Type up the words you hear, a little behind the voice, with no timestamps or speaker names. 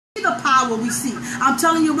the power we see. I'm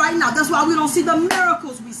telling you right now, that's why we don't see the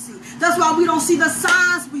miracles we see. That's why we don't see the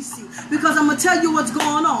signs we see. Because I'm going to tell you what's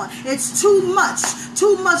going on. It's too much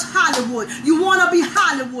Hollywood. You want to be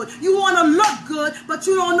Hollywood. You want to look good, but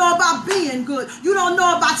you don't know about being good. You don't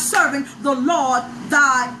know about serving the Lord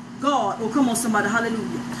thy God. Oh, come on, somebody.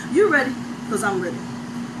 Hallelujah. You ready? Because I'm ready.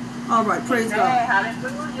 All right. Praise God.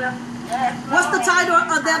 Hallelujah. Yes, what's the title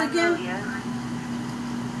of that again?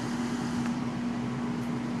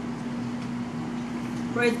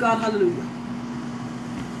 Praise God. Hallelujah.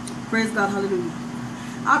 Praise God. Hallelujah.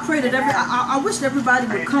 I pray that I wish everybody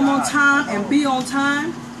would come on time and be on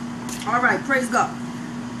time. All right. Praise God.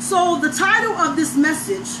 So the title of this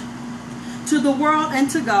message, to the world and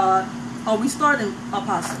to God. Are we starting,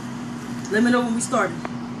 Apostle? Let me know when we starting.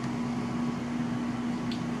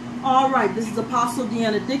 All right. This is Apostle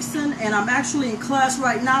DEANNA DIXON, and I'm actually in class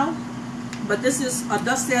right now. But this is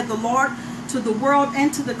thus said the Lord to the world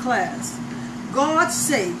and to the class. God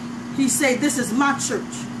say, He say, this is my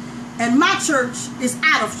church. And my church is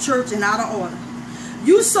out of church and out of order.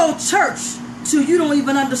 You so church till you don't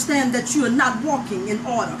even understand that you are not walking in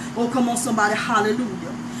order. Oh, come on, somebody.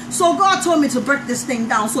 Hallelujah. So God told me to break this thing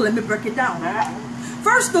down. So let me break it down.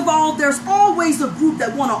 First of all, there's always a group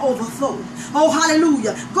that want to overthrow. Oh,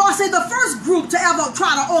 hallelujah. God said the first group to ever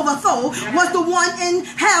try to overthrow was the one in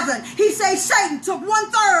heaven. He said Satan took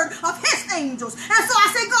 1/3 of his angels. And so I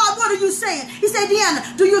said, God, what are you saying? He said,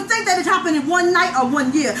 DEANNA, do you think that it happened in one night or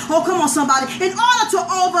 1 year? Oh, come on, somebody. In order to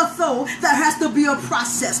overthrow, there has to be a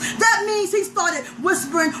process. That means he started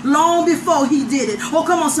whispering long before he did it. Oh,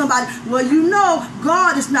 come on, somebody. Well, you know,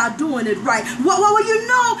 God is not doing it right. Well, you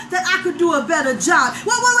know that I could do a better job.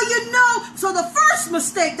 Well, you know. So the first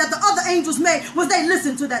mistake that the other angels made was they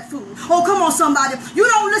listened to that fool. Oh, come on, somebody. You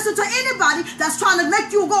don't listen to anybody that's trying to make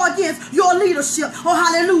you go against your leadership. Oh,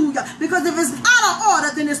 hallelujah. Because if it's out of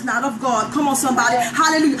order, then it's not of God. Come on, somebody.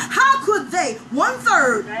 Hallelujah. How could they,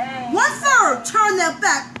 1/3 turn their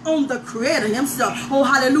back on the Creator Himself? Oh,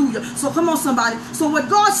 hallelujah. So come on, somebody. So what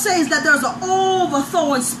God says that there's an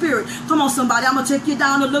overthrowing spirit. Come on, somebody. I'm going to take you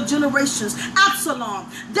down to look generations. Absalom.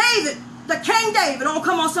 David. The King David, oh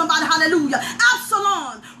come on somebody, hallelujah.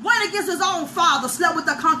 Absalom went against his own father, slept with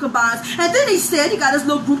the concubines, and then he said, he got his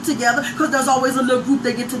little group together, because there's always a little group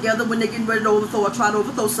they get together when they're getting ready to overthrow or try to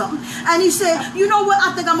overthrow something. And he said, you know what,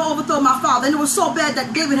 I think I'm going to overthrow my father. And it was so bad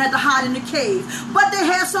that David had to hide in the cave. But they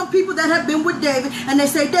had some people that had been with David, and they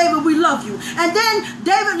say, David, we love you. And then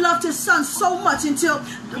David loved his son so much until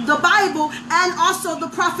the Bible and also the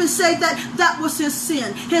prophets say that that was his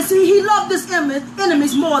sin. He loved his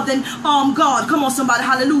enemies more than God. Come on, somebody.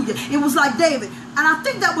 Hallelujah. It was like David. And I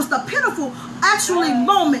think that was the pitiful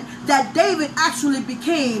moment that David actually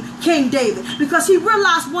became King David, because he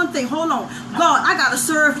realized one thing. Hold on, God, I gotta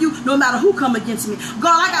serve you no matter who come against me.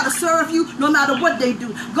 God, I gotta serve you no matter what they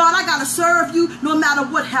do. God, I gotta serve you no matter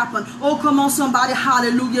what happened. Oh, come on, somebody.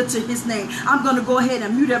 Hallelujah to His name. I'm gonna go ahead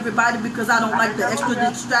and mute everybody because I don't like the extra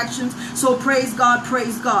distractions. So praise God,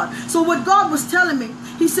 praise God. So what God was telling me,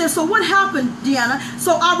 He said, so what happened, DEANNA?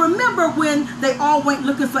 So I remember when they all went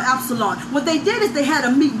looking for Absalom. What they did is they had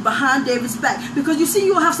a meeting behind David's back. Because you see,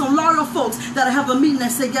 you'll have some loyal folks that'll have a meeting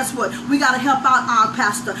and say, guess what? We got to help out our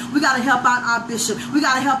pastor. We got to help out our bishop. We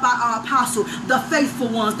got to help out our apostle. The faithful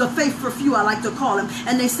ones, the faithful few, I like to call them.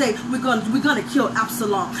 And they say, we're gonna kill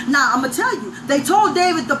Absalom. Now, I'm going to tell you, they told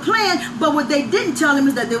David the plan, but what they didn't tell him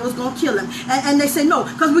is that they was going to kill him. And they say, no,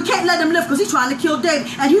 because we can't let him live because he's trying to kill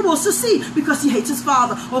David. And he will succeed because he hates his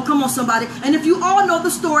father. Oh, come on, somebody. And if you all know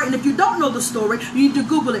the story, and if you don't know the story, you need to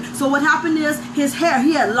Google it. So what happened is his hair,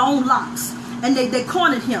 he had long locks. And they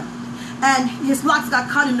cornered him. And his locks got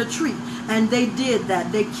caught in the tree. And they did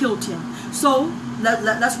that. They killed him. So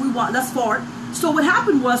let's rewind. Let's forward. So what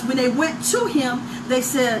happened was when they went to him, they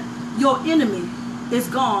said, your enemy is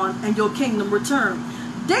gone and your kingdom returned.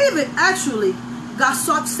 David actually got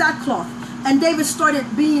sackcloth. And David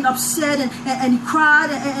started being upset and he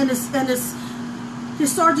cried. And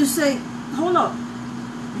his sergeant said, hold up.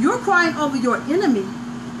 You're crying over your enemy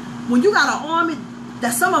when you got an army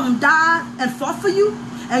that some of them died and fought for you,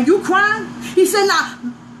 and you crying? He said, now,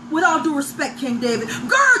 with all due respect, King David,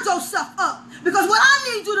 gird yourself up, because what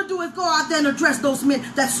I need you to do is go out there and address those men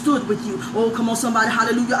that stood with you. Oh, come on, somebody.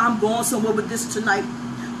 Hallelujah. I'm going somewhere with this tonight.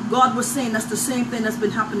 God was saying that's the same thing that's been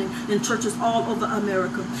happening in churches all over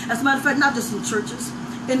America. As a matter of fact, not just in churches,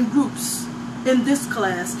 in groups, in this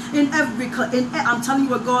class, in every class. I'm telling you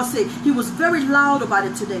what God said. He was very loud about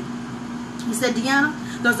it today. He said, DEANNA,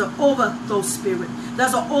 there's an overthrow spirit.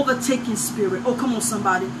 There's an overtaking spirit. Oh, come on,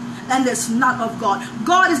 somebody. and it's not of God.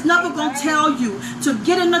 God is never going to tell you to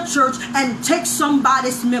get in the church and take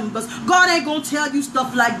somebody's members. God ain't going to tell you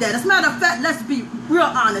stuff like that. As a matter of fact, let's be real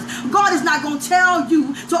honest. God is not going to tell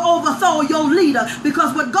you to overthrow your leader,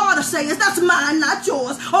 because what God will say is, that's mine, not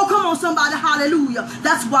yours. Oh, come on, somebody, hallelujah.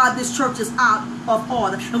 That's why this church is out of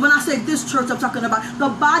order. And when I say this church, I'm talking about the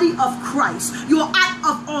body of Christ. You're out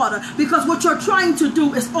of order because what you're trying to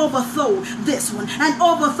do is overthrow this one and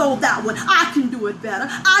overthrow that one. I can do it better.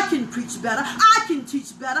 I can preach better. I can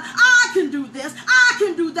teach better. I can do this. I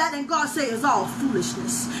can do that. And God says it's all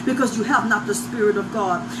foolishness because you have not the Spirit of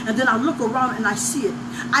God. And then I look around and I see it.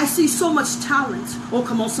 I see so much talent. Oh,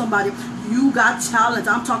 come on, somebody. You got talent.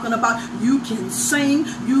 I'm talking about you can sing,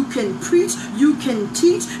 you can preach, you can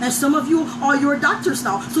teach, and some of you are your doctors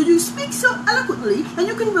now. So you speak so eloquently, and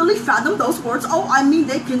you can really fathom those words. Oh, I mean,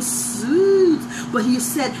 they can soothe. But he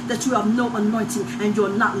said that you have no anointing and you're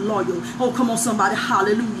not loyal. Oh, come on, somebody,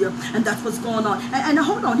 hallelujah. And that's what's going on. And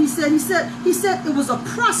hold on, he said it was a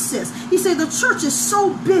process. He said the church is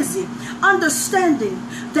so busy understanding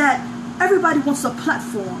that everybody wants a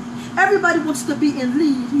platform. Everybody wants to be in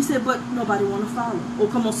lead. He said, but nobody want to follow. Oh,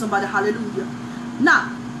 come on, somebody, hallelujah. Now,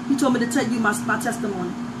 he told me to tell you my testimony.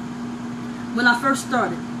 When I first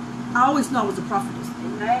started, I always knew I was a prophetess.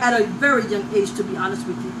 Amen. At a very young age, to be honest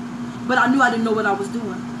with you. But I knew I didn't know what I was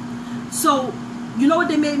doing. So, you know what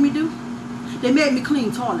they made me do? They made me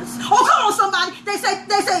clean toilets. Oh, come on, somebody. They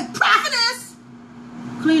say, prophetess,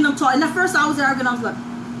 clean them toilets. And at first I was arrogant. I was like,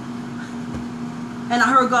 and I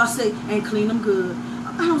heard God say, and clean them good.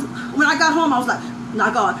 When I got home, I was like,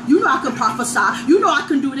 now God, you know I can prophesy. You know I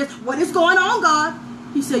can do this. What is going on, God?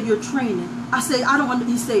 He said, you're training. I say, I don't want to.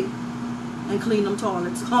 He said, and clean them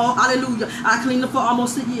toilets. Oh, hallelujah. I cleaned them for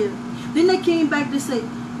almost a year. Then they came back to say,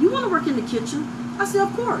 you want to work in the kitchen? I said,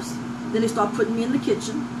 of course. Then they start putting me in the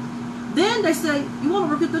kitchen. Then they say, you want to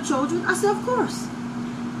work with the children? I said, of course.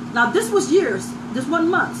 Now, this was years. This wasn't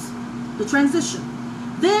months. The transition.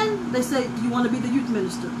 Then they say, you want to be the youth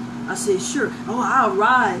minister? I said, sure. Oh, I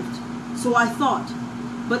arrived. So I thought.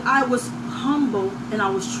 But I was humble and I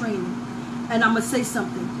was training. And I'm going to say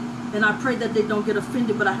something. And I pray that they don't get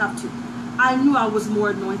offended, but I have to. I knew I was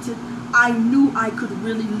more anointed. I knew I could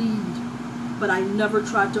really lead. But I never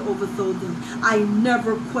tried to overthrow them. I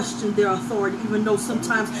never questioned their authority, even though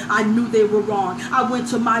sometimes I knew they were wrong. I went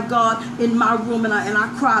to my God in my room and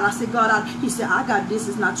I cried. I said, God, he said, I got this.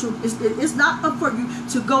 It's not true. It's not up for you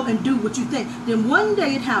to go and do what you think. Then one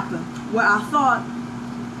day it happened where I thought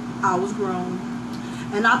I was grown.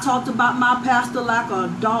 And I talked about my pastor like a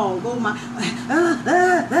dog. Oh my,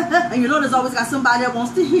 and you know there's always got somebody that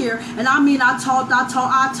wants to hear. And I mean, I talked.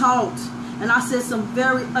 And I said some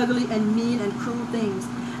very ugly and mean and cruel things.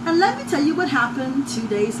 And let me tell you what happened 2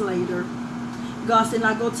 days later. God said,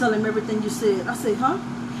 now go tell him everything you said. I said, huh?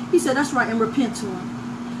 He said, that's right, and repent to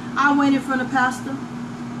him. I went in front of Pastor,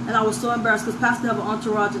 and I was so embarrassed because Pastor have an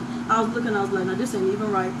entourage. And I was looking, I was like, no, this ain't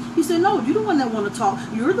even right. He said, no, you're the one that want to talk.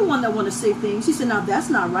 You're the one that want to say things. He said, now that's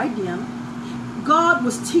not right, DEANNA. God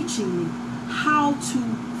was teaching me how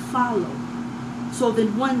to follow. So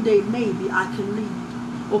that one day maybe I can lead.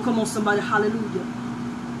 Oh, come on, somebody, hallelujah.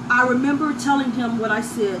 I remember telling him what I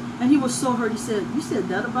said, and he was so hurt. He said, you said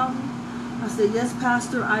that about me? I said, yes,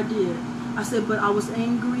 Pastor, I did. I said, but I was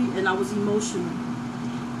angry and I was emotional.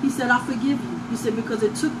 He said, I forgive you. He said, because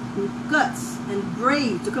it took guts and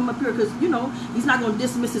brave to come up here, because, you know, he's not going to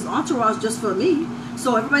dismiss his entourage just for me.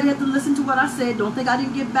 So everybody had to listen to what I said. Don't think I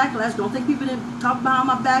didn't get backlash. Don't think people didn't talk behind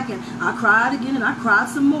my back. And I cried again and I cried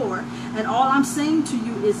some more. And all I'm saying to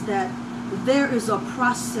you is that there is a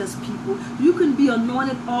process, people. You can be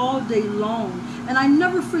anointed all day long. And I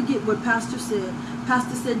never forget what Pastor said.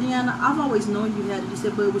 Pastor said, DEANNA, I've always known you had it. He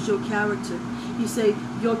said, but it was your character. He said,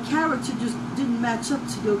 your character just didn't match up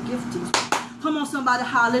to your giftings. Come on, somebody,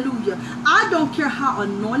 hallelujah. I don't care how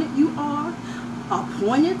anointed you are,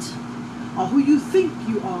 appointed, or who you think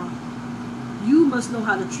you are. You must know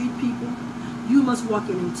how to treat people. You must walk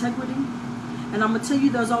in integrity. And I'm going to tell you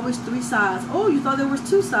there's always 3 sides. Oh, you thought there was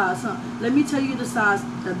 2 sides, huh? Let me tell you the sides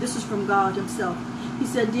that this is from God himself. He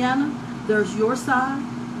said, DEANNA, there's your side,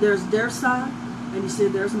 there's their side, and he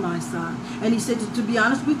said, there's my side. And he said, to be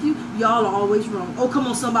honest with you, y'all are always wrong. Oh, come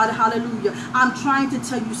on, somebody, hallelujah. I'm trying to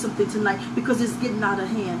tell you something tonight because it's getting out of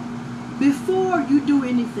hand. Before you do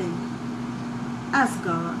anything, ask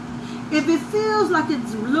God. If it feels like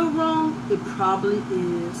it's a little wrong, it probably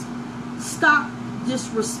is. Stop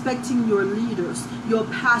disrespecting your leaders, your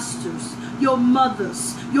pastors, your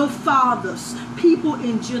mothers, your fathers, people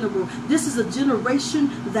in general. This is a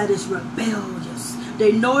generation that is rebellious.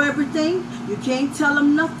 They know everything. You can't tell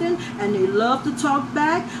them nothing, and they love to talk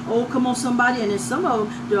back. Oh, come on, somebody. And then some of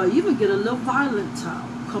them, they'll even get a little violent child.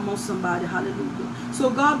 Come on, somebody. Hallelujah. So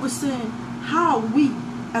God was saying how we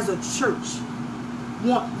as a church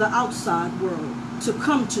want the outside world to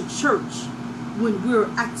come to church when we're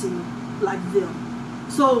acting like them.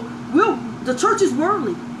 So the church is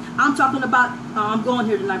worldly. I'm talking about, I'm going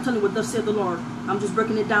here tonight. I'm telling you what thus said the Lord. I'm just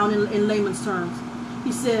breaking it down in layman's terms.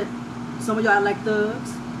 He said, some of y'all are like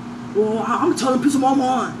thugs. Well, I'm telling a piece of my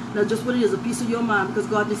mind. Now, just what it is, a piece of your mind, because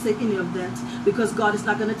God didn't say any of that. Because God is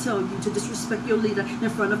not going to tell you to disrespect your leader in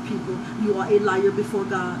front of people. You are a liar before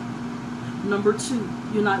God. Number 2,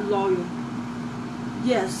 you're not loyal.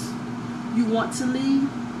 Yes, you want to lead,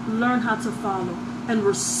 learn how to follow, and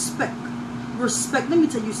respect. Respect. Let me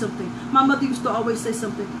tell you something. My mother used to always say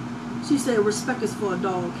something. She said respect is for a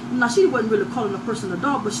dog. Now, she wasn't really calling a person a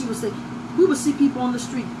dog, but she would say, we would see people on the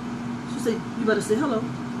street. She would say, you better say hello.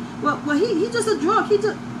 Well, he just a drunk.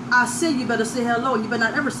 I said you better say hello, and you better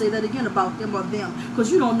not ever say that again about him or them,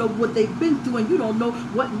 because you don't know what they've been through, and you don't know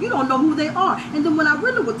who they are. And then when I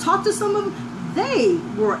really would talk to some of them, they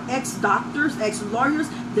were ex-doctors, ex-lawyers.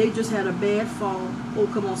 They just had a bad fall. Oh,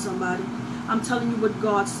 come on, somebody. I'm telling you what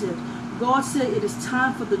God said. God said it is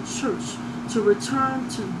time for the church to return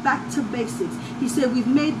back to basics. He said we've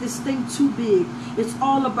made this thing too big. It's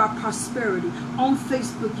all about prosperity. On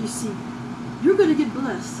Facebook, you see, you're going to get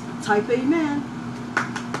blessed. Type amen.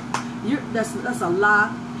 That's a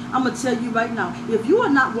lie. I'm going to tell you right now, if you are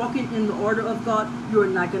not walking in the order of God, you're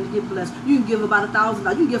not going to get blessed. You can give about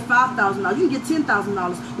 $1,000. You can give $5,000. You can get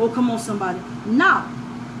 $10,000. Oh, come on, somebody. Now,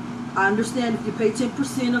 I understand if you pay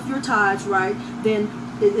 10% of your tithes, right, then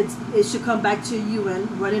it should come back to you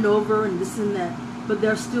and running over and this and that. But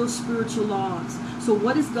there are still spiritual laws. So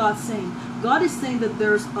what is God saying? God is saying that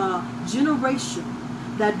there's a generation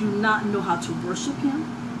that do not know how to worship Him,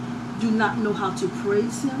 do not know how to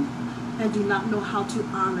praise Him, and do not know how to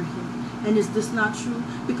honor Him. And is this not true?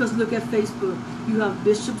 Because look at Facebook. You have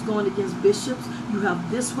bishops going against bishops. You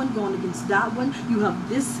have this one going against that one. You have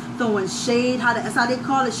this throwing shade. That's how they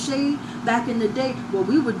call it, shade. Back in the day, what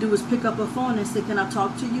we would do is pick up a phone and say, can I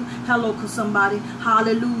talk to you? Hello, somebody.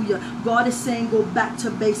 Hallelujah. God is saying go back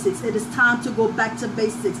to basics. It is time to go back to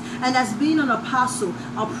basics. And as being an apostle,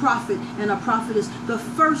 a prophet, and a prophetess, the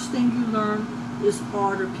first thing you learn is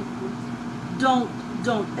order, people.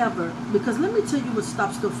 Don't ever, because let me tell you what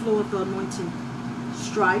stops the flow of the anointing.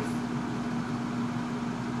 Strife,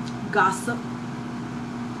 gossip,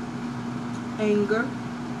 anger,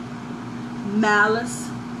 malice,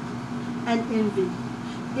 and envy.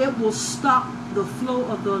 It will stop the flow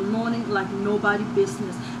of the anointing like nobody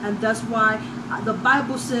business. And that's why the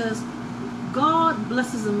Bible says God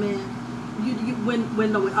blesses a man.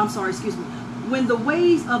 When the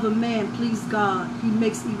ways of a man please God, He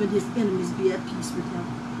makes even his enemies be at peace with him.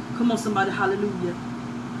 Come on, somebody, hallelujah.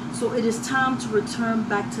 So it is time to return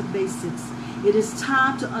back to basics. It is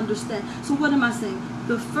time to understand. So what am I saying?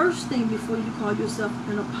 The first thing before you call yourself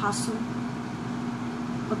an apostle,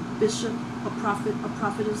 a bishop, a prophet, a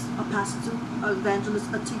prophetess, a pastor, an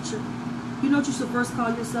evangelist, a teacher, you know what you should first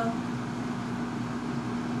call yourself?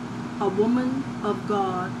 A woman of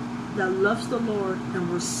God that loves the Lord and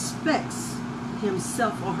respects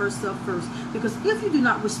himself or herself first. Because if you do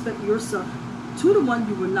not respect yourself, 2 to 1,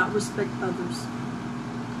 you will not respect others.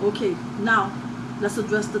 Okay, now let's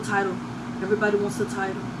address the title. Everybody wants a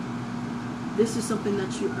title. This is something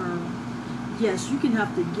that you earn. Yes, you can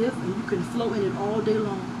have the gift and you can flow in it all day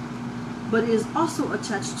long. But it is also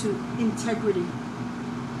attached to integrity,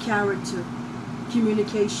 character,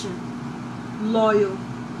 communication, loyal.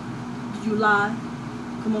 Did you lie?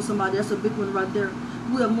 Come on, somebody. That's a big one right there.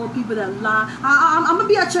 We have more people that lie. I'm going to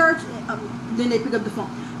be at church. Then they pick up the phone.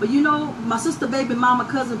 But you know, my sister, baby, mama,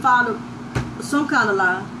 cousin, father, some kind of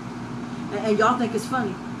lie. And y'all think it's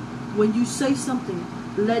funny. When you say something,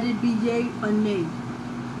 let it be yea or nay.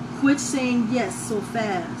 Quit saying yes so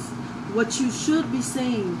fast. What you should be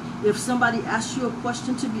saying, if somebody asks you a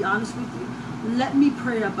question, to be honest with you, let me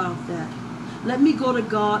pray about that. Let me go to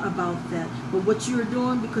God about that. But what you're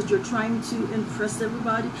doing, because you're trying to impress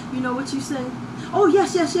everybody, you know what you say? Oh,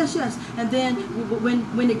 yes, yes, yes, yes. And then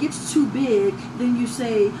when it gets too big, then you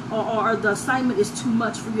say, or the assignment is too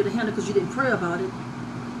much for you to handle because you didn't pray about it.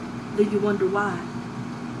 Then you wonder why.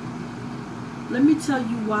 Let me tell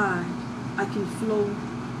you why I can flow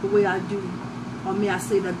the way I do. Or may I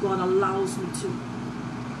say that God allows me to.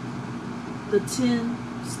 The 10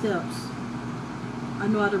 steps. I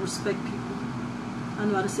know how to respect people. I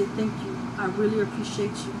know how to say thank you. I really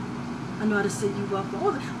appreciate you. I know how to say you welcome.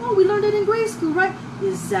 Oh, we learned it in grade school, right?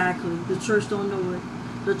 Exactly. The church don't know it.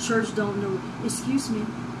 The church don't know. Excuse me.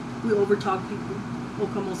 We overtalk people. Oh,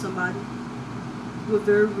 come on, somebody. We're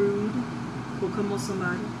very rude. Oh, come on,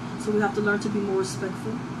 somebody. So we have to learn to be more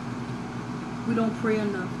respectful. We don't pray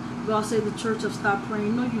enough. God said the church have stopped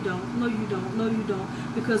praying. No, you don't. No, you don't. No, you don't.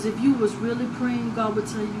 Because if you was really praying, God would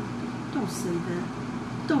tell you, don't say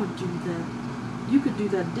that. Don't do that. You could do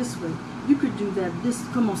that this way. You could do that this.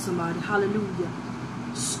 Come on, somebody. Hallelujah.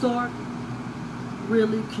 Start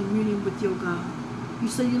really communing with your God. You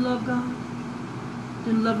say you love God?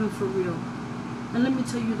 Then love Him for real. And let me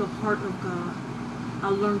tell you the heart of God. I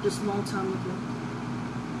learned this a long time ago.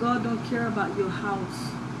 God don't care about your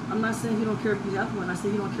house. I'm not saying He don't care if you have one. I say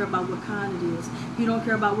He don't care about what kind it is. He don't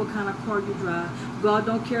care about what kind of car you drive. God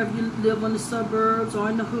don't care if you live in the suburbs or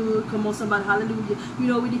in the hood. Come on, somebody. Hallelujah. You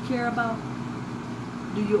know what He care about?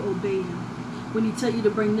 Do you obey Him? When He tell you to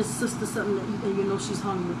bring this sister something to eat and you know she's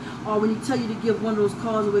hungry. Or when He tell you to give one of those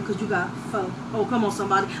cars away because you got pho. Oh, come on,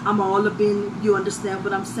 somebody. I'm all up in, you understand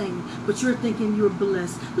what I'm saying. But you're thinking you're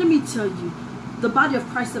blessed. Let me tell you, the body of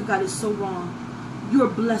Christ of God is so wrong. You're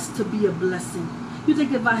blessed to be a blessing. You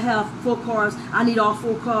think if I have 4 cars, I need all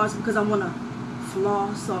 4 cars because I want to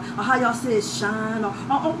floss? Or how y'all say it, shine? Or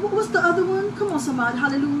what's the other one? Come on, somebody.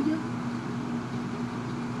 Hallelujah.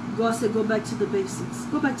 God said go back to the basics.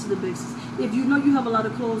 Go back to the basics. If you know you have a lot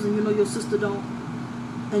of clothes and you know your sister don't,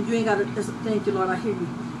 and you ain't got to, thank you, Lord, I hear you.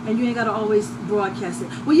 And you ain't got to always broadcast it.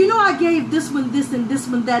 Well, you know I gave this one this and this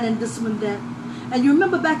one that and this one that. And you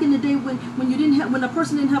remember back in the day when you didn't have, when a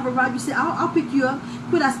person didn't have a ride, you said, I'll pick you up.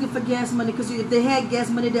 Quit asking for gas money, because if they had gas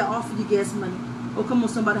money, they'll offer you gas money. Oh, come on,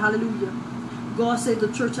 somebody. Hallelujah. God said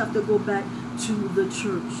the church have to go back to the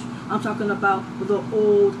church. I'm talking about the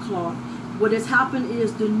old cloth. What has happened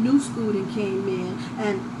is the new school came in,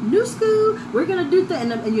 and new school, we're going to do that,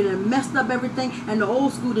 and you done messed up everything, and the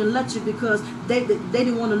old school didn't let you because they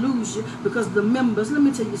didn't want to lose you, because the members, let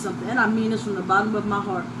me tell you something, and I mean this from the bottom of my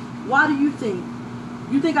heart. Why do you think?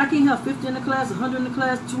 You think I can't have 50 in the class, 100 in the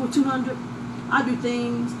class, 200? I do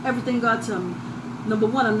things, everything God tell me. Number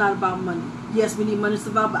one, I'm not about money. Yes, we need money to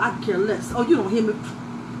survive, but I care less. Oh, you don't hear me?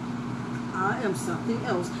 I am something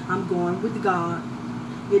else. I'm going with God.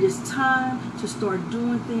 It is time to start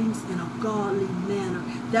doing things in a godly manner.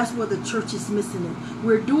 That's where the church is missing it.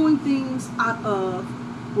 We're doing things out of,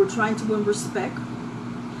 we're trying to win respect.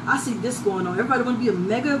 I see this going on. Everybody want to be a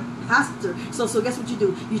mega pastor. So guess what you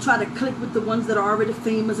do? You try to click with the ones that are already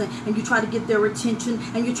famous, and you try to get their attention,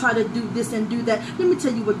 and you try to do this and do that. Let me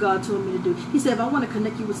tell you what God told me to do. He said, if I want to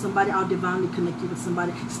connect you with somebody, I'll divinely connect you with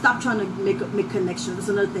somebody. Stop trying to make connections. That's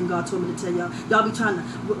another thing God told me to tell y'all. Y'all be trying to,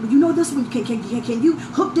 you know this one, can you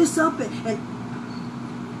hook this up?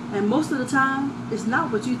 And most of the time, it's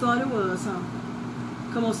not what you thought it was, huh?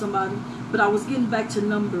 Come on, somebody. But I was getting back to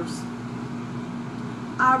numbers.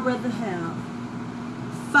 I'd rather have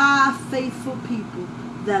 5 faithful people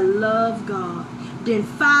that love God than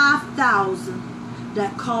 5,000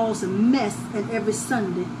 that cause a mess, and every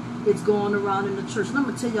Sunday it's going around in the church. And I'm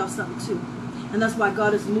going to tell y'all something too. And that's why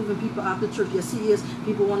God is moving people out the church. Yes, He is.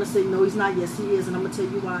 People want to say, no, He's not. Yes, He is. And I'm going to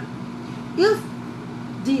tell you why. If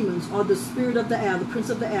demons are the spirit of the air, the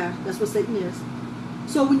prince of the air, that's what Satan is.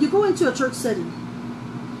 So when you go into a church setting,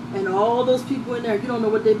 and all those people in there, you don't know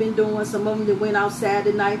what they've been doing. Some of them, they went out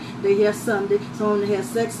Saturday night, they had Sunday. Some of them had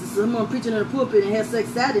sex. Some of them preaching in the pulpit and had sex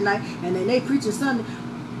Saturday night, and then they preaching Sunday.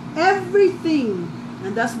 Everything,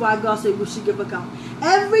 and that's why God said we should give account.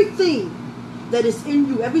 Everything that is in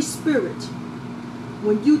you, every spirit,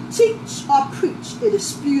 when you teach or preach, it is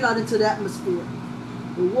spewed out into the atmosphere.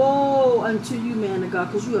 Woe unto you, man of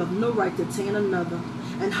God, because you have no right to taint another.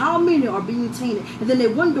 And how many are being tainted? And then they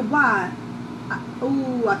wonder why.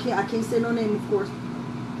 I can't say no name, of course.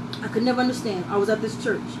 I could never understand. I was at this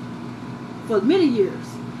church for many years,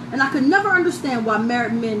 and I could never understand why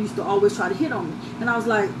married men used to always try to hit on me. And I was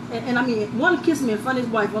like, and I mean, one kissed me in front of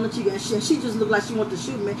his wife on the cheek, and she just looked like she wanted to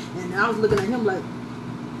shoot me. And I was looking at him like,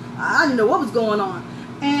 I didn't know what was going on.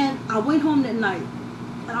 And I went home that night,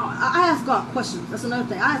 and I asked God questions. That's another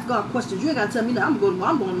thing. I asked God questions. You ain't got to tell me that. I'm going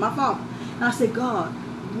to my Father. And I said, God,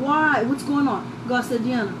 why? What's going on? God said,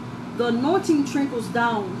 Deanna, the anointing trickles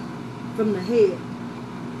down from the head.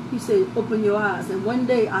 He said, open your eyes. And one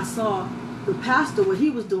day I saw the pastor, what he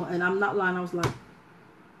was doing, and I'm not lying. I was like,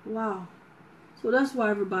 wow. So that's why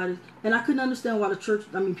everybody, and I couldn't understand why the church,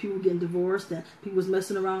 people were getting divorced and people was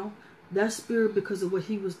messing around. That spirit, because of what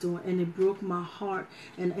he was doing, and it broke my heart,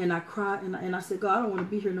 and I cried, and I said, God, I don't want to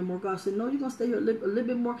be here no more. God said, no, you're going to stay here a little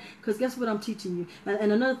bit more, because guess what I'm teaching you.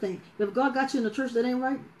 And another thing, if God got you in a church that ain't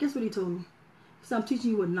right, guess what He told me? So I'm teaching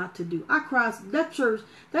you what not to do. I cried. That church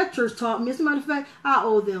taught me. As a matter of fact, I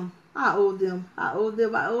owe them. I owe them. I owe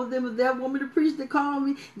them. I owe them. If they want me to preach, they call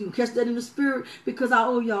me. You can catch that in the spirit because I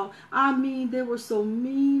owe y'all. I mean, they were so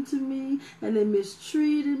mean to me and they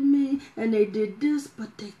mistreated me and they did this,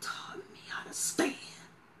 but they taught me how to stand.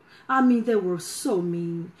 I mean, they were so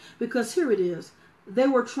mean because here it is. They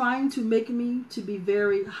were trying to make me to be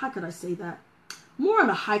very, how could I say that? More of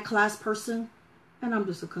a high class person. And I'm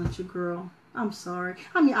just a country girl. I'm sorry.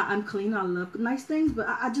 I mean, I'm clean. I love nice things, but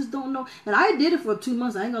I just don't know. And I did it for 2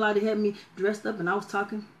 months. I ain't gonna lie. They had me dressed up and I was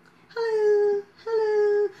talking. Hello,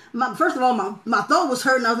 hello. First of all, my throat was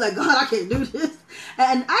hurting. I was like, God, I can't do this.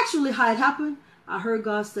 And actually, how it happened, I heard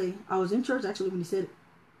God say, I was in church actually when he said it.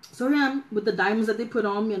 So here I am with the diamonds that they put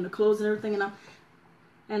on me and the clothes and everything.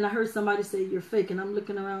 And I heard somebody say, you're fake. And I'm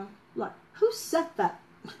looking around like, who said that?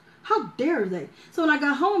 How dare they? So when I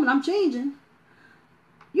got home and I'm changing,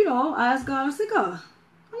 you know, I asked God, I said, God,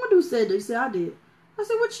 I wonder who said that. He said, I did. I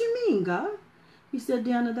said, what you mean, God? He said,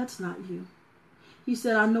 DIXON, that's not you. He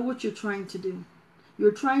said, I know what you're trying to do.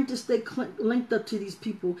 You're trying to stay linked up to these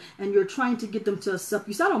people and you're trying to get them to accept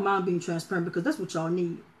you. So I don't mind being transparent because that's what y'all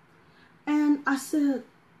need. And I said,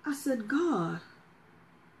 God,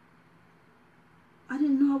 I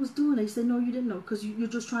didn't know I was doing it. He said, no, you didn't know because you're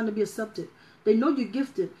just trying to be accepted. They know you're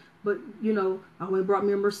gifted. But, you know, I went and brought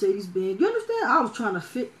me a Mercedes Benz. You understand? I was trying to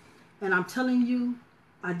fit. And I'm telling you,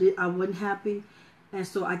 I wasn't happy. And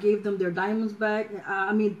so I gave them their diamonds back.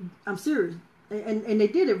 I mean, I'm serious. And they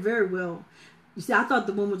did it very well. You see, I thought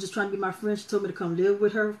the woman was just trying to be my friend. She told me to come live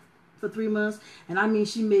with her for 3 months. And I mean,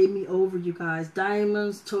 she made me over, you guys.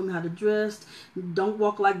 Diamonds, told me how to dress. Don't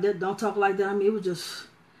walk like that. Don't talk like that. I mean, it was just...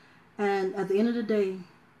 And at the end of the day,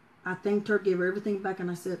 I thanked her, gave her everything back.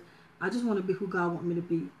 And I said, I just want to be who God wants me to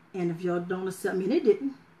be. And if y'all don't accept me, they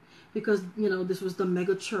didn't, because you know this was the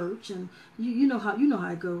mega church, and you know how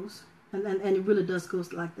it goes, and it really does go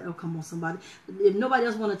like that. Oh, come on, somebody! If nobody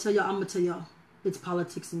else want to tell y'all, I'm gonna tell y'all. It's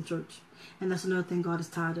politics in church, and that's another thing God is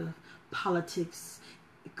tired of. Politics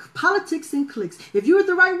and cliques. If you're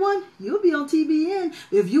the right one, you'll be on TBN.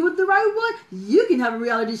 If you're with the right one, you can have a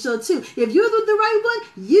reality show too. If you're with the right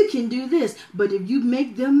one, you can do this. But if you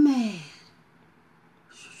make them mad,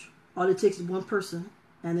 all it takes is one person.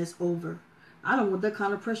 And it's over. I don't want that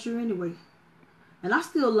kind of pressure anyway. And I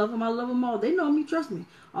still love them. I love them all. They know me. Trust me.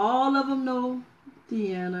 All of them know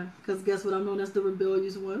DEANNA. Because guess what? I'm known as the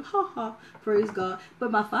rebellious one. Ha ha. Praise God.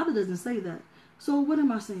 But my father doesn't say that. So what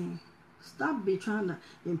am I saying? Stop trying to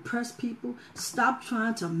impress people. Stop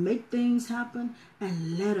trying to make things happen.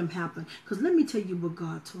 And let them happen. Because let me tell you what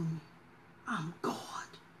God told me. I'm God.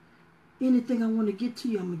 Anything I want to get to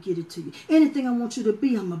you, I'm going to get it to you. Anything I want you to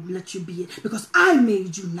be, I'm going to let you be it. Because I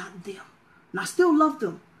made you, not them. And I still love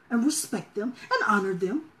them and respect them and honor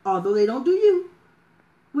them, although they don't do you.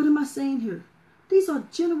 What am I saying here? These are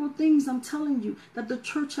general things I'm telling you that the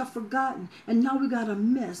church have forgotten. And now we got a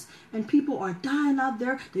mess. And people are dying out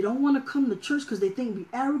there. They don't want to come to church because they think we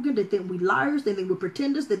arrogant. They think we liars. They think we're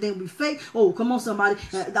pretenders. They think we fake. Oh, come on, somebody.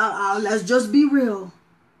 Let's just be real.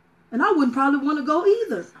 And I wouldn't probably want to go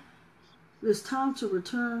either. It's time to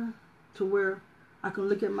return to where I can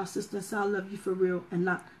look at my sister and say, I love you for real. And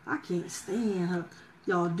not, I can't stand her.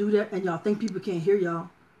 Y'all do that and y'all think people can't hear y'all.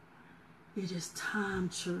 It is time,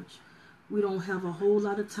 church. We don't have a whole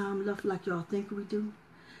lot of time left like y'all think we do.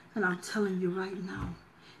 And I'm telling you right now,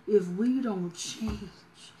 if we don't change,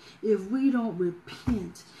 if we don't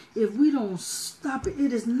repent, if we don't stop it,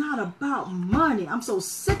 it is not about money. I'm so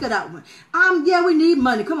sick of that one. Yeah, we need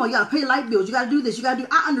money. Come on, you got to pay light bills. You got to do this. You got to do.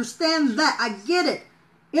 I understand that. I get it.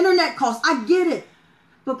 Internet costs. I get it.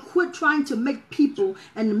 But quit trying to make people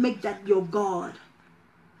and make that your God.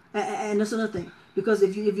 And that's another thing. Because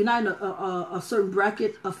if you're not in a certain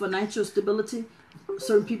bracket of financial stability,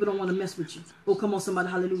 certain people don't want to mess with you. Oh, come on, somebody.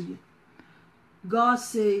 Hallelujah. God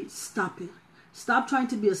said, stop it. Stop trying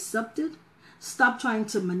to be accepted. Stop trying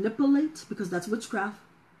to manipulate, because that's witchcraft.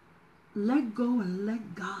 Let go and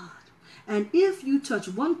let God. And if you touch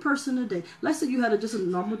one person a day, let's say you had just a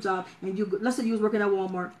normal job, and let's say you was working at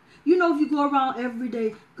Walmart. You know, if you go around every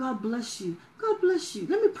day, God bless you. God bless you.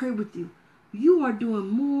 Let me pray with you. You are doing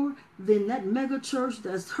more than that mega church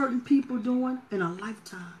that's hurting people doing in a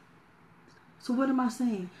lifetime. So what am I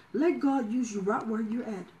saying? Let God use you right where you're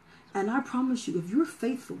at. And I promise you, if you're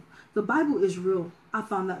faithful, the Bible is real. I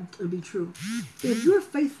found that to be true. If you're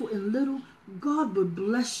faithful in little, God will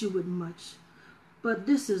bless you with much. But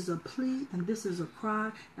this is a plea and this is a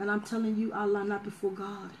cry. And I'm telling you, I lie not before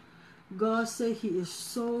God. God said he is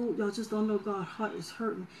so, y'all just don't know God's heart is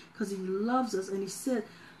hurting because he loves us. And he said,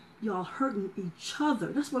 y'all hurting each other.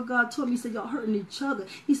 That's what God told me. He said, y'all hurting each other.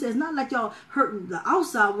 He says, not like y'all hurting the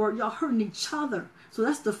outside world, y'all hurting each other. So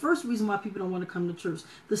that's the first reason why people don't want to come to church.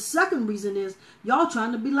 The second reason is y'all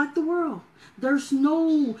trying to be like the world. There's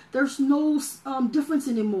no difference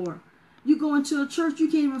anymore. You go into a church,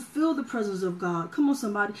 you can't even feel the presence of God. Come on,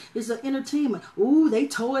 somebody. It's an entertainment. Ooh, they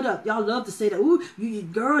tore it up. Y'all love to say that. Ooh,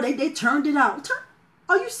 girl, they turned it out.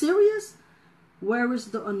 Are you serious? Where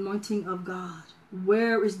is the anointing of God?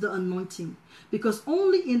 Where is the anointing? Because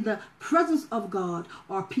only in the presence of God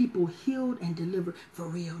are people healed and delivered for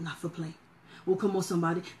real, not for play. Oh, come on,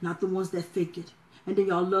 somebody. Not the ones that fake it. And then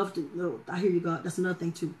y'all love to, oh, I hear you, God. That's another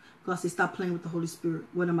thing, too. God says, stop playing with the Holy Spirit.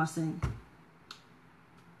 What am I saying?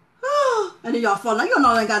 And then y'all fall like, you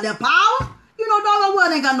know they ain't got that power. You know doggone well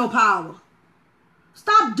they ain't got no power.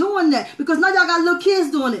 Stop doing that. Because now y'all got little kids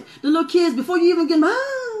doing it. The little kids, before you even get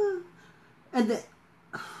them, and then,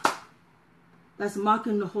 that's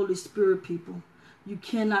mocking the Holy Spirit, people. You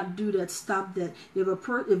cannot do that. Stop that.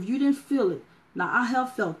 If you didn't feel it, now I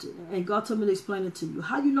have felt it, and God told me to explain it to you.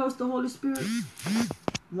 How you know it's the Holy Spirit?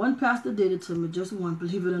 One pastor did it to me, just one,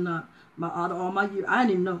 believe it or not. Out of all my years, I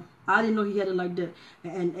didn't know. I didn't know he had it like that.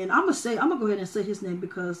 And I'm gonna go ahead and say his name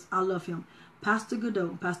because I love him. Pastor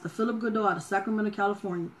Godot, Pastor Philip Godot out of Sacramento,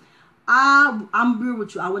 California. I'm real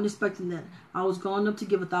with you. I wasn't expecting that. I was going up to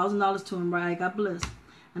give $1,000 to him, right? I got blessed.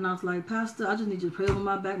 And I was like, Pastor, I just need you to pray over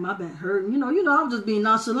my back. My back hurting. You know, I was just being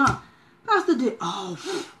nonchalant. Pastor did, I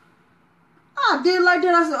did like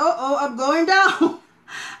that. I said, I'm going down.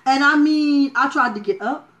 And I mean, I tried to get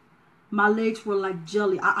up. My legs were like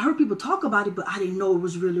jelly. I heard people talk about it, but I didn't know it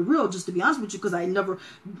was really real, just to be honest with you, because I had never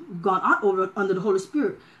gone out under the Holy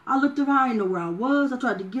Spirit. I looked around, I didn't know where I was. I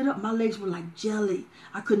tried to get up. My legs were like jelly.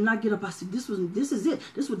 I could not get up. I said, this is it.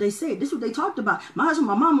 This is what they said. This is what they talked about. My husband,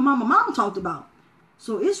 my mama talked about.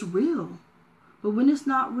 So it's real. But when it's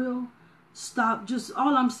not real, stop. Just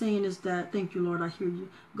all I'm saying is that, thank you, Lord, I hear you.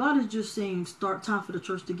 God is just saying, start time for the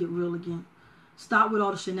church to get real again. Stop with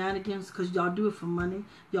all the shenanigans, because y'all do it for money.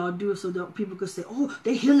 Y'all do it so that people could say, oh,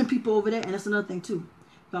 they healing people over there. And that's another thing too.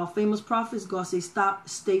 Y'all famous prophets, God say stop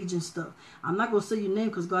staging stuff. I'm not going to say your name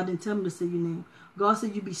because God didn't tell me to say your name. God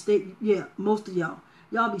said you be staging. Yeah, most of y'all.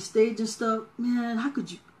 Y'all be staging stuff. Man, how could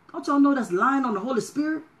you? Don't y'all know that's lying on the Holy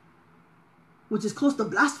Spirit? Which is close to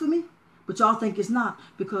blasphemy. But y'all think it's not,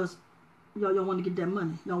 because y'all want to get that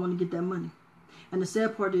money. Y'all want to get that money. And the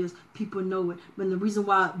sad part is people know it. But the reason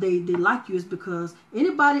why they like you is because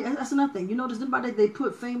anybody, that's another thing. You notice anybody they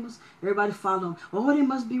put famous, everybody follow them. Oh, they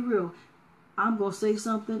must be real. I'm going to say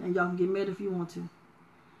something and y'all can get mad if you want to.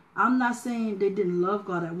 I'm not saying they didn't love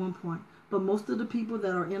God at one point. But most of the people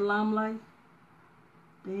that are in limelight,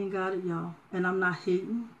 they ain't got it, y'all. And I'm not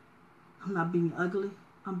hating. I'm not being ugly.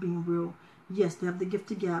 I'm being real. Yes, they have the gift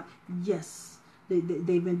to gab. Yes. They've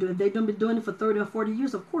been doing it for 30 or 40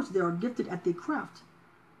 years. Of course, they are gifted at their craft.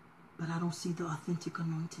 But I don't see the authentic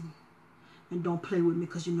anointing. And don't play with me,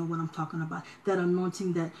 because you know what I'm talking about. That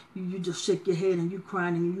anointing that you just shake your head and you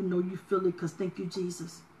crying and you know you feel it because thank you,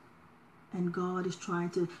 Jesus. And God is trying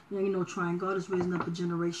to, God is raising up a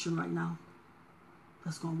generation right now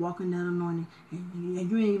that's going to walk in that anointing.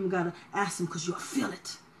 And you ain't even got to ask him, because you'll feel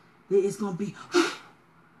it. It's going to be,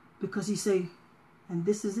 because he say, and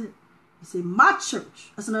this is it. He said, my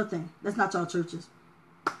church. That's another thing. That's not y'all churches.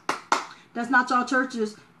 That's not y'all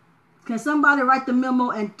churches. Can somebody write the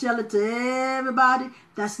memo and tell it to everybody?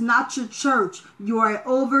 That's not your church. You are an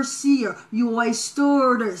overseer. You are a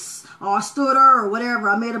stewardess or a steward or whatever.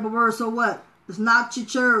 I made up a word, so what? It's not your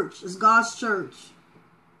church. It's God's church.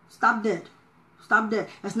 Stop that. Stop that.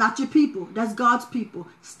 That's not your people. That's God's people.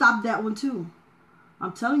 Stop that one too.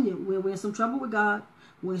 I'm telling you, we're in some trouble with God.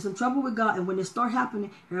 We're in some trouble with God, and when it start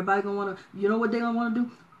happening, everybody gonna want to, you know what they gonna want to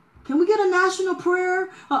do? Can we get a national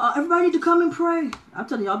prayer? Everybody need to come and pray. I'm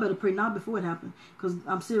telling y'all better pray now before it happens, because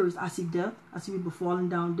I'm serious. I see death. I see people falling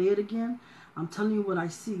down dead again. I'm telling you what I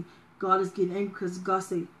see. God is getting angry because God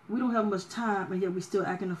say, we don't have much time, and yet we still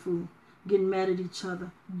acting a fool, getting mad at each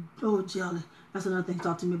other. Oh, jealous. That's another thing he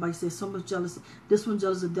talked to me about. He said, so much jealousy. This one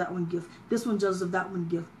jealous of that one gift. This one jealous of that one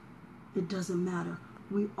gift. It doesn't matter.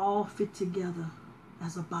 We all fit together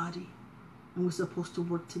as a body, and we're supposed to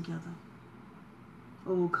work together.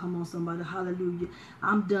 Oh, come on, somebody. Hallelujah.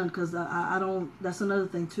 I'm done, because I don't, that's another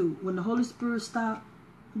thing too. When the Holy Spirit stop,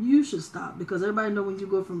 you should stop, because everybody know when you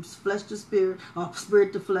go from flesh to spirit, or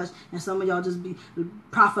spirit to flesh, and some of y'all just be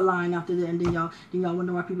prophet lying after that, and then y'all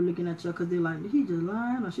wonder why people looking at y'all, because they're like, he just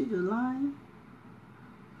lying or she just lying.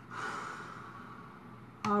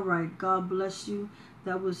 All right, God bless you.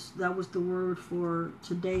 That was the word for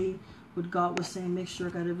today. What God was saying. Make sure I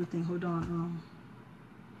got everything. Hold on.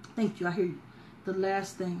 Thank you. I hear you. The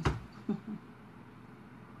last thing.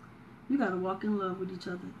 You got to walk in love with each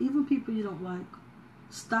other. Even people you don't like.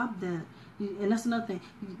 Stop that. And that's another thing.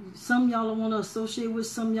 Some y'all don't want to associate with,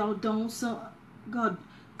 some y'all don't. Some, God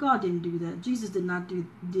didn't do that. Jesus did not do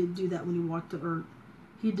that when he walked the earth.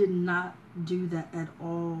 He did not do that at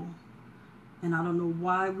all. And I don't know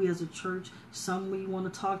why we as a church, some we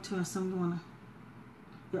want to talk to and some we want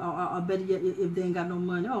to, I bet yet if they ain't got no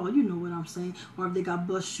money, oh, you know what I'm saying. Or if they got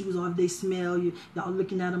bus shoes, or if they smell you, y'all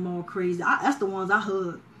looking at them all crazy. That's the ones I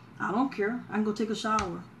hug. I don't care. I can go take a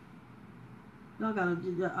shower. Y'all gotta,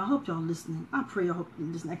 I hope y'all listening. I pray I hope you're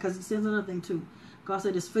listening. Because it says another thing too. God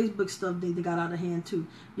said this Facebook stuff they got out of hand too.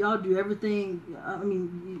 Y'all do everything, I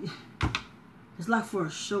mean, it's like for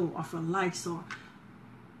a show or for likes or,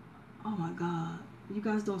 oh my God. You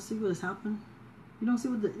guys don't see what has happened? You don't see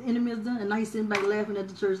what the enemy has done? And now you're sitting back laughing at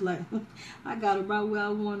the church like, I got them right where I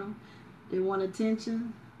want them. They want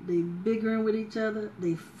attention. They bickering with each other.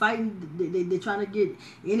 They fighting. They trying to get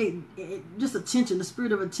just attention, the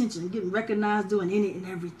spirit of attention, getting recognized, doing any and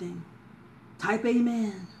everything. Type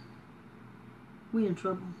amen. We in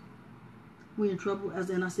trouble. We in trouble.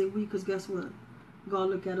 And I say we because guess what? God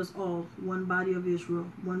look at us all. One body of Israel.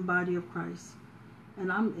 One body of Christ.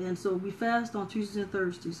 And so we fast on Tuesdays and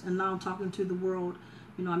Thursdays. And now I'm talking to the world.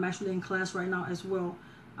 You know, I'm actually in class right now as well.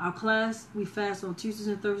 Our class, we fast on Tuesdays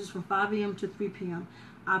and Thursdays from 5 a.m. to 3 p.m.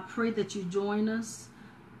 I pray that you join us,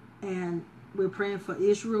 and we're praying for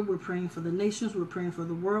Israel, we're praying for the nations, we're praying for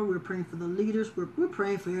the world, we're praying for the leaders, we're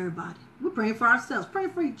praying for everybody. We're praying for ourselves,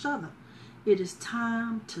 praying for each other. It is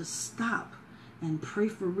time to stop and pray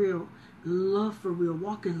for real, love for real,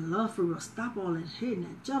 walk in love for real. Stop all that hating,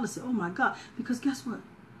 that jealousy. Oh my God. Because guess what?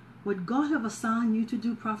 What God have assigned you to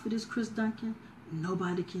do, Prophetess Chris Duncan,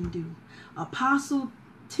 nobody can do. Apostle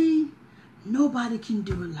T, nobody can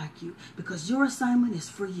do it like you because your assignment is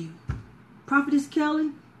for you. Prophetess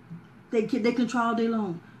Kelly, they can try all day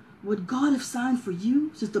long. What God have signed for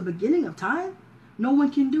you since the beginning of time, no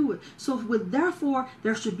one can do it. So therefore,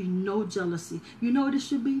 there should be no jealousy. You know what it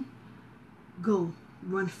should be? Go,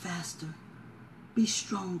 run faster, be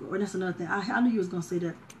stronger. Or that's another thing. I knew you was going to say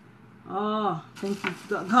that. Oh, thank you.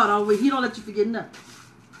 God always, he don't let you forget nothing.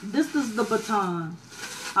 This is the baton.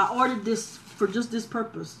 I ordered this for just this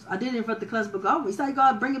purpose. I did it for the class, but God, we say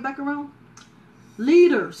God bring it back around.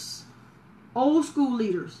 Leaders, old school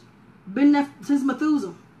leaders, been there since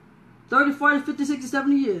Methuselah, 30, 40, 50, 60,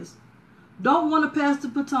 70 years. Don't want to pass the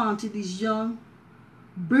baton to these young,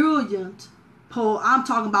 brilliant, I'm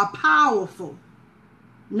talking about powerful,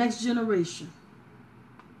 next generation.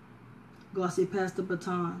 God said, pass the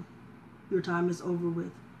baton. Your time is over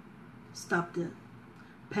with. Stop that.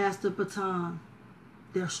 Pass the baton.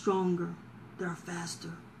 They're stronger. They're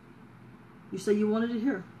faster. You say you wanted it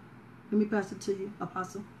here. Let me pass it to you,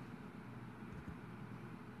 Apostle.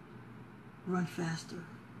 Run faster.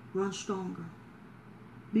 Run stronger.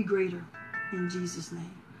 Be greater in Jesus'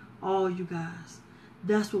 name. All you guys.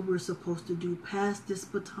 That's what we're supposed to do. Pass this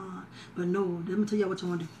baton. But no, let me tell you what you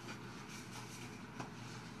want to do.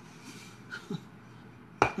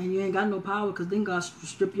 And you ain't got no power because then God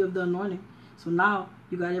strip you of the anointing. So now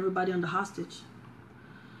you got everybody under hostage.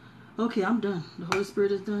 Okay, I'm done. The Holy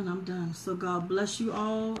Spirit is done. I'm done. So God bless you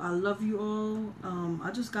all. I love you all. I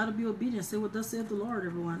just got to be obedient. Say what thus saith the Lord,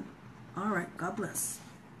 everyone. All right. God bless.